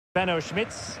Benno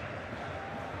Schmitz.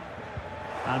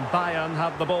 And Bayern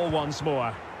have the ball once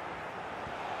more.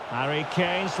 Harry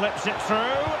Kane slips it through.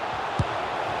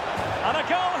 And a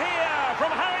goal here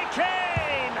from Harry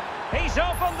Kane. He's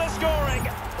opened the scoring.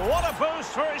 What a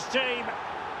boost for his team.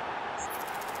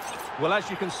 Well, as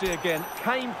you can see again,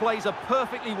 Kane plays a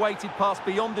perfectly weighted pass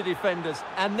beyond the defenders,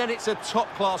 and then it's a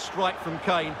top-class strike from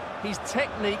Kane. His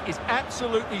technique is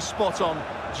absolutely spot on.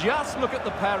 Just look at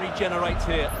the power he generates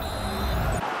here.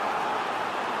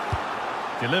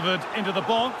 Delivered into the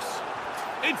box.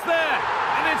 It's there,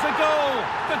 and it's a goal.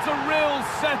 That's a real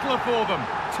settler for them.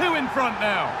 2 in front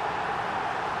now.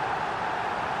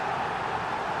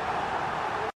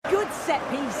 Good set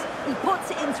piece. He puts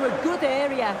it into a good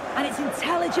area, and it's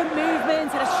intelligent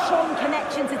movement and a strong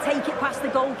connection to take it past the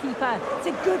goalkeeper. It's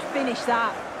a good finish,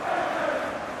 that.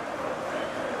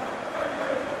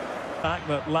 Back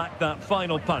that lacked that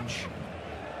final punch.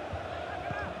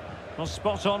 Well,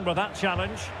 spot on with that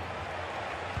challenge.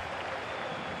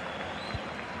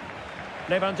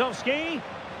 Lewandowski.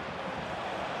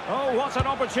 Oh, what an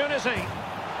opportunity.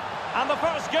 And the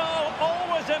first goal,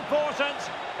 always important.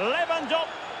 Lewandowski.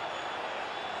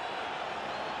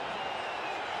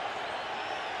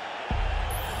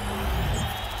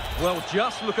 Well,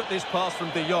 just look at this pass from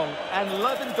De Jong, and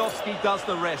Lewandowski does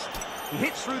the rest. He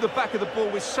hits through the back of the ball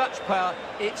with such power,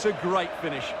 it's a great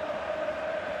finish.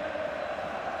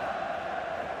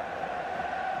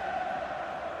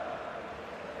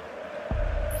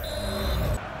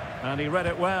 And he read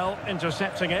it well,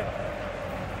 intercepting it.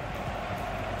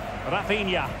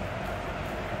 Rafinha.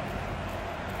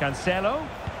 Cancelo.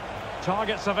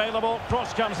 Targets available,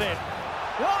 cross comes in.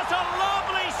 What a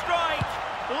lovely strike!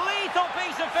 Lethal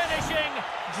piece of finishing,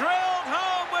 drilled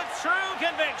home with true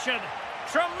conviction.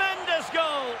 Tremendous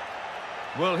goal.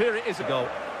 Well, here it is, a goal.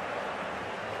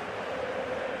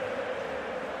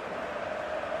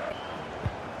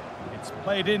 It's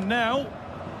played in now,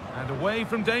 and away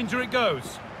from danger it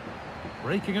goes.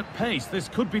 Breaking at pace, this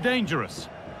could be dangerous.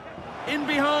 In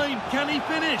behind, can he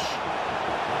finish?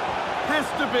 Has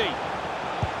to be.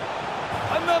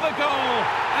 Another goal,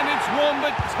 and it's one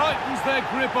that tightens their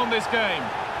grip on this game.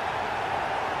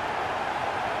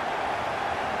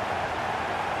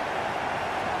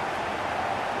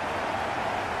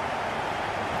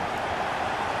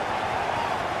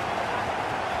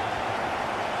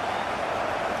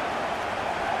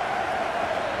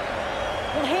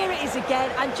 Well, here it is again,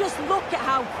 and just look at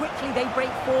how quickly they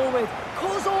break forward,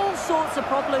 cause all sorts of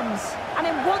problems. And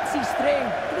then once he's through,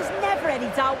 there was never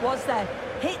any doubt, was there?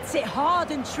 Hits it hard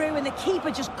and true, and the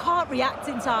keeper just can't react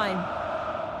in time.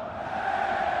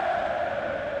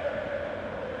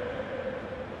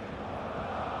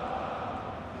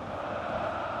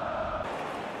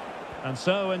 And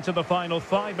so into the final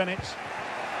 5 minutes.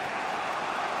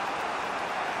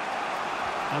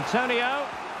 Antonio.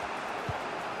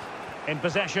 In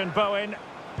possession, Bowen.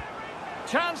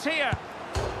 Chance here.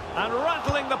 And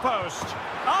rattling the post.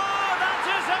 Oh, that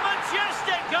is a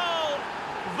majestic goal!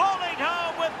 Volleyed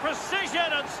home with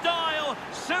precision and style.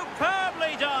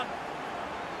 Superbly done.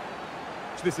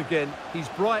 This again, he's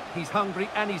bright, he's hungry,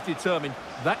 and he's determined.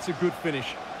 That's a good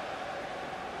finish.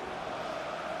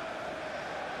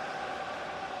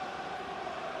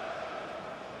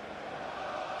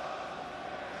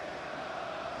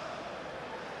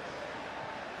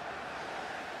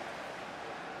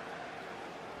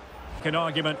 An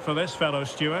argument for this fellow,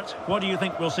 Stuart. What do you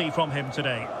think we'll see from him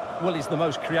today? Well, he's the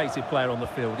most creative player on the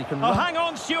field. He can Oh, run. hang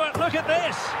on, Stuart, look at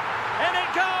this! In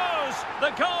it goes! The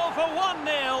goal for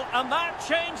 1-0, and that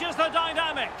changes the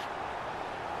dynamic.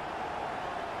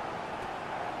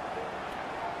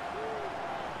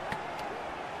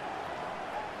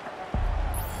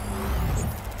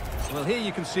 Well, here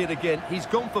you can see it again. He's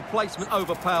gone for placement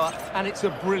over power, and it's a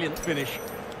brilliant finish.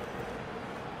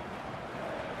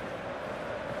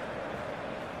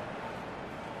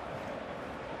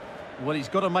 Well, he's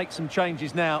got to make some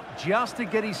changes now, just to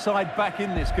get his side back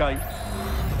in this game.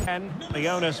 And the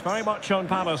onus very much on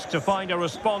Palace to find a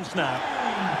response now.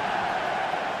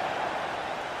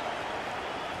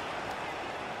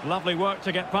 Lovely work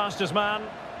to get past his man.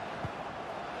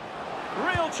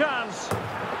 Real chance.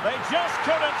 They just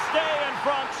couldn't stay in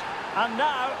front. And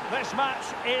now this match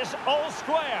is all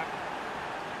square.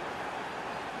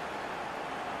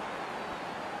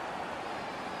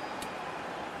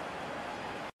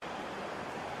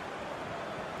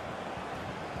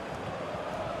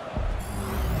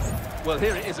 Well,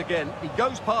 here it is again. He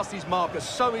goes past his marker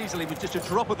so easily with just a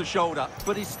drop of the shoulder,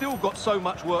 but he's still got so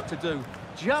much work to do.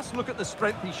 Just look at the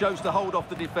strength he shows to hold off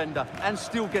the defender and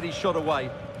still get his shot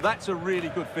away. That's a really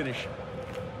good finish.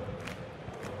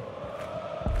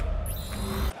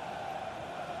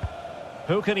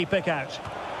 Who can he pick out?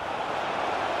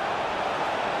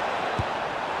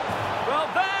 Well,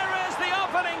 there is the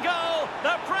opening goal.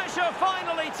 The pressure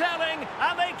finally telling,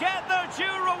 and they get their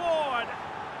due reward.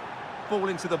 Ball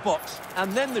into the box,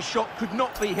 and then the shot could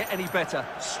not be hit any better.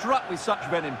 Struck with such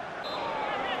venom.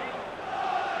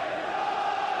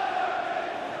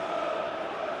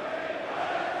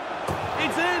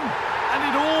 It's in! And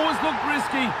it always looked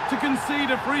risky to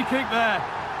concede a free kick there.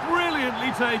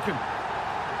 Brilliantly taken.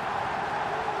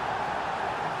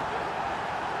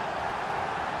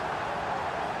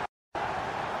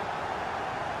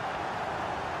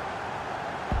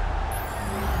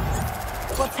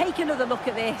 Well, take another look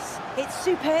at this. It's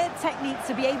superb technique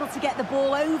to be able to get the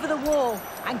ball over the wall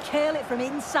and curl it from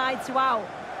inside to out.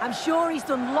 I'm sure he's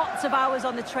done lots of hours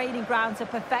on the training ground to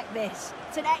perfect this.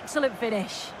 It's an excellent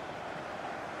finish.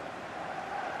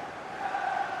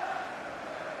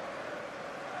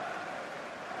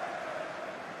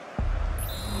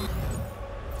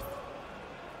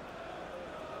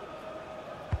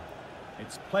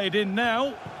 It's played in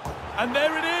now. And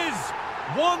there it is!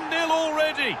 1-0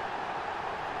 already.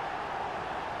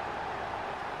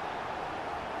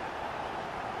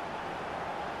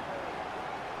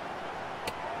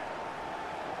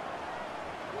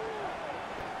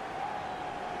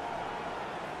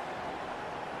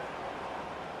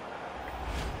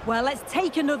 Well, let's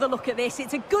take another look at this.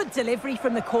 It's a good delivery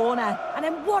from the corner. And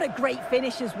then what a great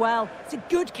finish as well. It's a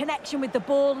good connection with the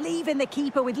ball, leaving the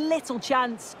keeper with little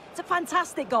chance. It's a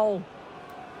fantastic goal.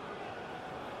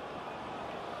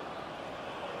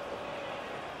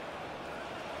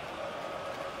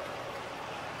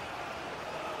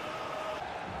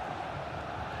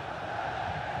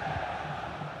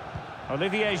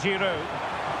 Olivier Giroud.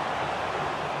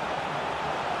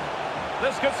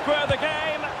 This could square the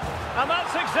game. And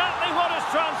that's exactly what has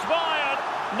transpired.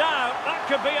 Now, that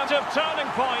could be a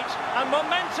turning point, and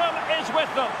momentum is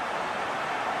with them.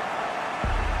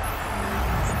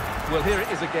 Well, here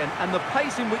it is again, and the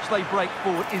pace in which they break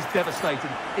forward is devastating.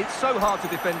 It's so hard to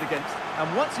defend against, and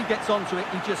once he gets onto it,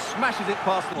 he just smashes it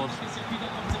past the one.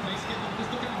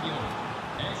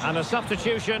 And a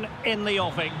substitution in the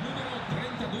offing.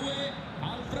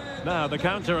 Now the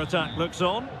counter-attack looks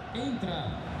on.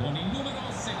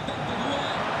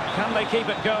 Can they keep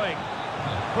it going?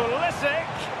 Pulisic.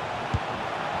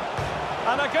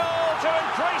 And a goal to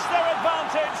increase their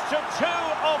advantage to 2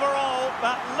 overall.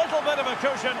 That little bit of a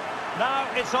cushion. Now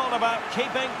it's all about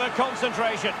keeping the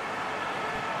concentration.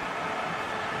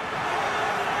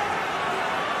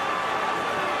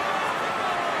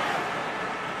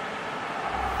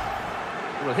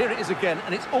 Well, here it is again,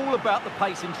 and it's all about the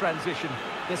pace in transition.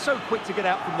 They're so quick to get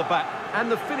out from the back, and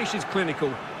the finish is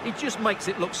clinical. He just makes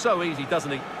it look so easy,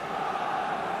 doesn't he?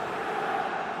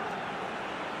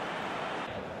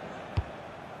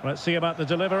 Let's see about the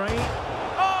delivery.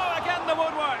 Oh, again the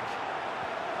woodwork.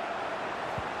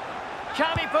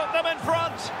 Can he put them in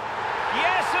front?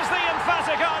 Yes is the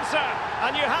emphatic answer.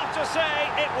 And you have to say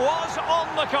it was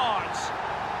on the cards.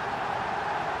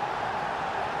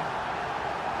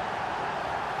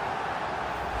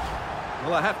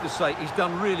 Well, I have to say, he's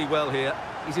done really well here.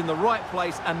 He's in the right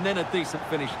place and then a decent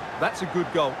finish. That's a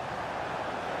good goal.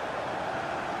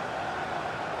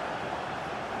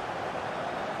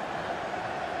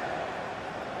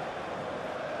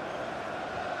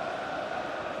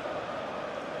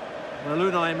 Well,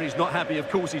 Unai Emery's not happy, of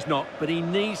course he's not, but he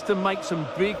needs to make some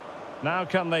big... Now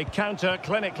can they counter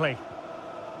clinically?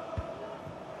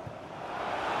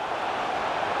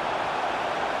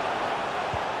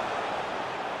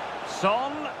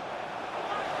 Son.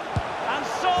 And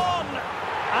Son.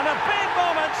 And a big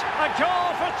moment, a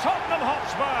goal for Tottenham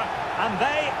Hotspur. And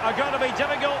they are going to be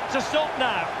difficult to stop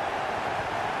now.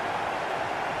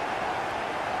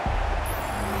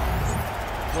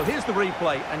 Well, here's the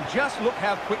replay, and just look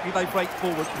how quickly they break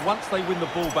forward once they win the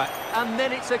ball back. And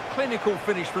then it's a clinical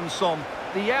finish from Son.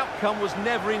 The outcome was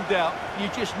never in doubt. You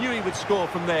just knew he would score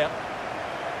from there.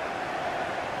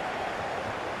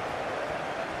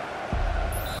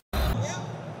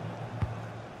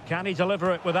 Can he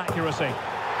deliver it with accuracy?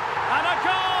 And a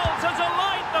goal to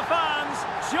delight the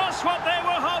fans. Just what they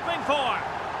were hoping for.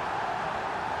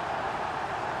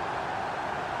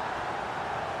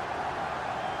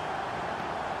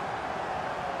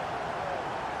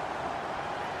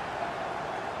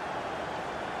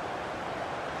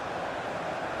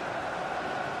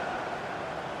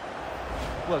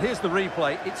 Well, here's the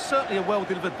replay. It's certainly a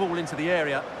well-delivered ball into the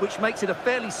area, which makes it a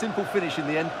fairly simple finish in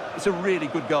the end. It's a really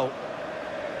good goal.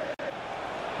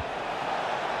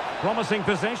 Promising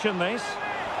possession, this.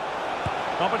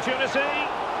 Opportunity.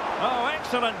 Oh,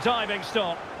 excellent diving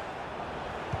stop.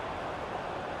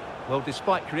 Well,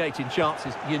 despite creating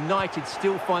chances, United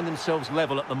still find themselves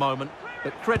level at the moment,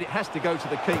 but credit has to go to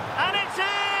the keeper. And it's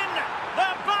in!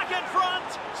 They're back in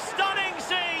front! Stunning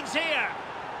scenes here!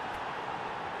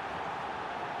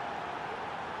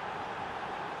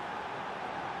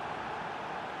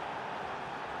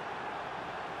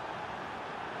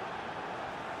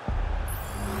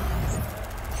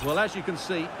 Well, as you can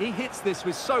see, he hits this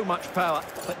with so much power,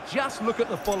 but just look at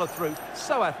the follow-through.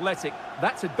 So athletic.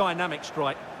 That's a dynamic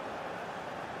strike.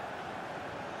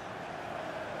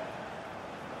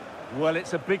 Well,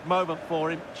 it's a big moment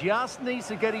for him. Just needs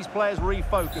to get his players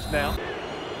refocused now.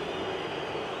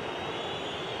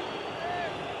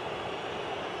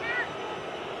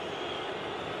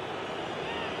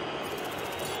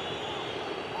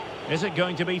 Is it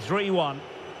going to be 3-1?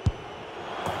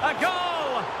 A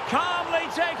goal! Calmly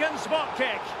taken spot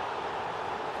kick.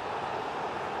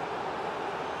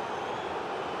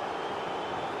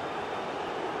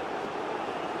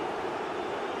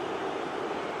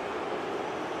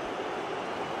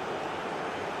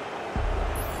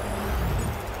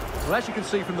 Well, as you can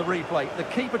see from the replay, the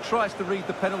keeper tries to read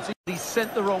the penalty. He's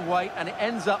sent the wrong way, and it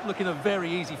ends up looking a very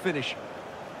easy finish.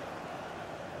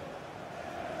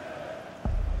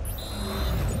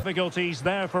 Difficulties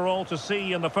there for all to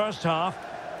see in the first half.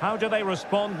 How do they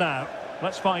respond now?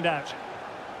 Let's find out.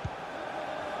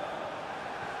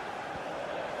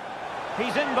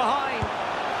 He's in behind.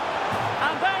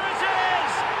 And there it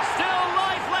is! Still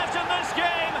life left in this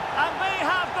game, and they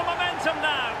have the momentum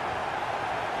now.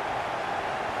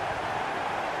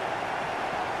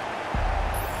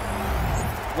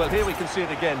 Well, here we can see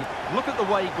it again. Look at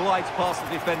the way he glides past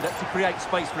the defender to create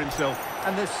space for himself.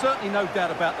 And there's certainly no doubt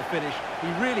about the finish.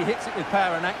 He really hits it with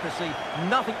power and accuracy.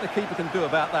 Nothing the keeper can do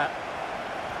about that.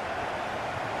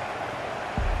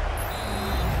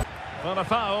 Well, a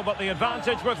foul, but the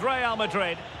advantage with Real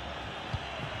Madrid.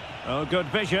 Oh, good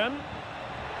vision.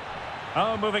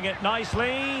 Oh, moving it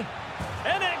nicely.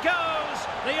 In it goes!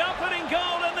 The opening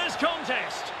goal in this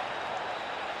contest.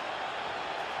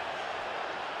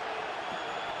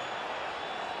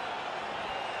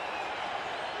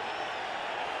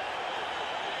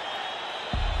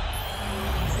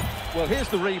 Well, here's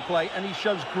the replay, and he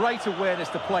shows great awareness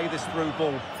to play this through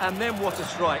ball. And then what a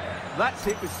strike. That's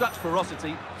hit with such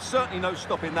ferocity. Certainly no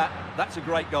stopping that. That's a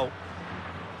great goal.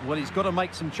 Well, he's got to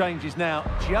make some changes now,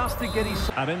 just to get his...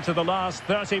 And into the last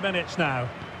 30 minutes now.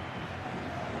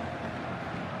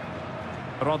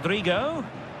 Rodrigo.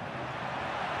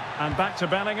 And back to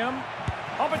Bellingham.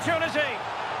 Opportunity.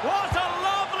 What a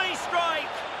lovely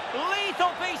strike.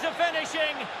 Lethal piece of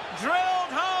finishing. Drilled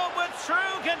home with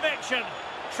true conviction.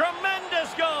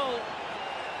 Tremendous goal.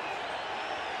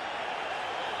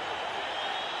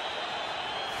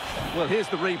 Well, here's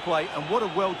the replay, and what a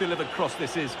well-delivered cross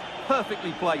this is.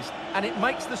 Perfectly placed, and it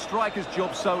makes the striker's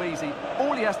job so easy.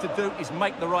 All he has to do is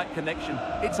make the right connection.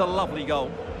 It's a lovely goal.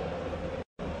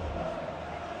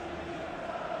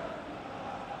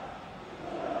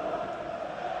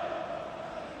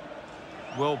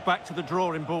 Well, back to the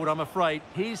drawing board, I'm afraid.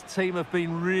 His team have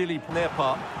been really on their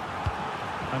part.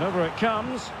 And over it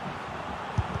comes.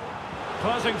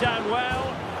 Closing down well.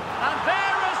 And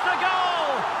there is the goal!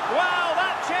 Wow,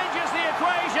 that changes the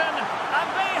equation. And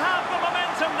they have the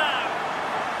momentum now.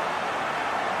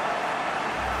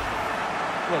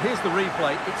 Well, here's the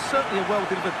replay. It's certainly a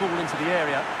well-delivered ball into the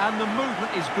area. And the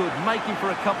movement is good, making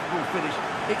for a comfortable finish.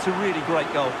 It's a really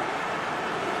great goal.